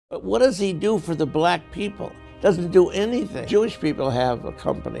But what does he do for the black people? Doesn't do anything. Jewish people have a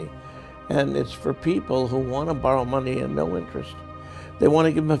company, and it's for people who want to borrow money at no interest. They want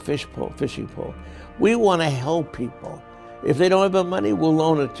to give them a fishing pole. We want to help people. If they don't have the money, we'll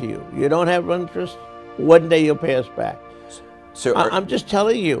loan it to you. You don't have interest, one day you'll pay us back. So I'm just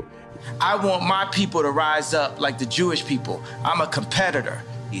telling you. I want my people to rise up like the Jewish people. I'm a competitor.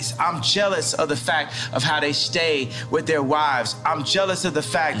 I'm jealous of the fact of how they stay with their wives. I'm jealous of the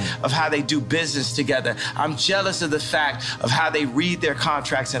fact of how they do business together. I'm jealous of the fact of how they read their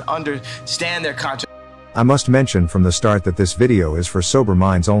contracts and understand their contracts. I must mention from the start that this video is for sober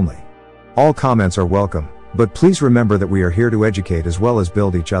minds only. All comments are welcome, but please remember that we are here to educate as well as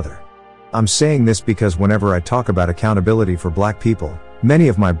build each other. I'm saying this because whenever I talk about accountability for black people, many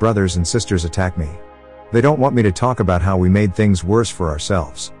of my brothers and sisters attack me. They don't want me to talk about how we made things worse for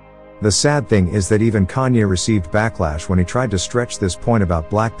ourselves. The sad thing is that even Kanye received backlash when he tried to stretch this point about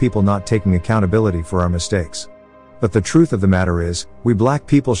black people not taking accountability for our mistakes. But the truth of the matter is, we black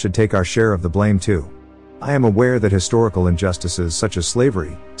people should take our share of the blame too. I am aware that historical injustices such as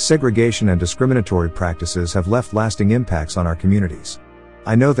slavery, segregation and discriminatory practices have left lasting impacts on our communities.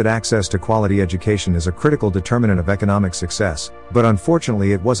 I know that access to quality education is a critical determinant of economic success, but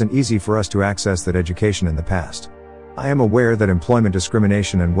unfortunately it wasn't easy for us to access that education in the past. I am aware that employment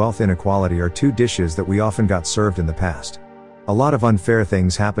discrimination and wealth inequality are two dishes that we often got served in the past. A lot of unfair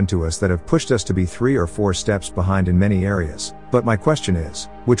things happened to us that have pushed us to be 3 or 4 steps behind in many areas, but my question is,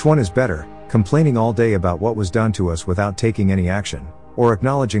 which one is better, complaining all day about what was done to us without taking any action, or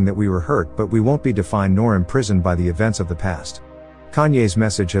acknowledging that we were hurt but we won't be defined nor imprisoned by the events of the past? Kanye's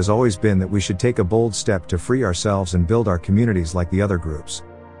message has always been that we should take a bold step to free ourselves and build our communities like the other groups.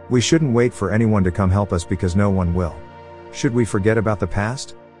 We shouldn't wait for anyone to come help us because no one will. Should we forget about the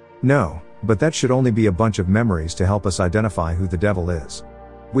past? No, but that should only be a bunch of memories to help us identify who the devil is.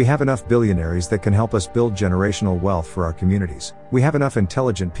 We have enough billionaires that can help us build generational wealth for our communities. We have enough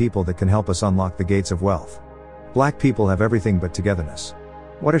intelligent people that can help us unlock the gates of wealth. Black people have everything but togetherness.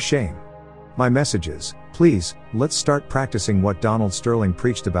 What a shame. My message is, please, let's start practicing what Donald Sterling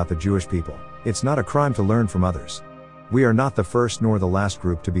preached about the Jewish people. It's not a crime to learn from others. We are not the first nor the last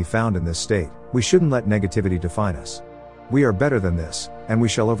group to be found in this state. We shouldn't let negativity define us. We are better than this, and we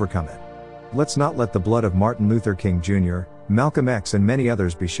shall overcome it. Let's not let the blood of Martin Luther King Jr., Malcolm X and many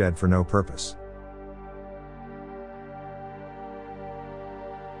others be shed for no purpose.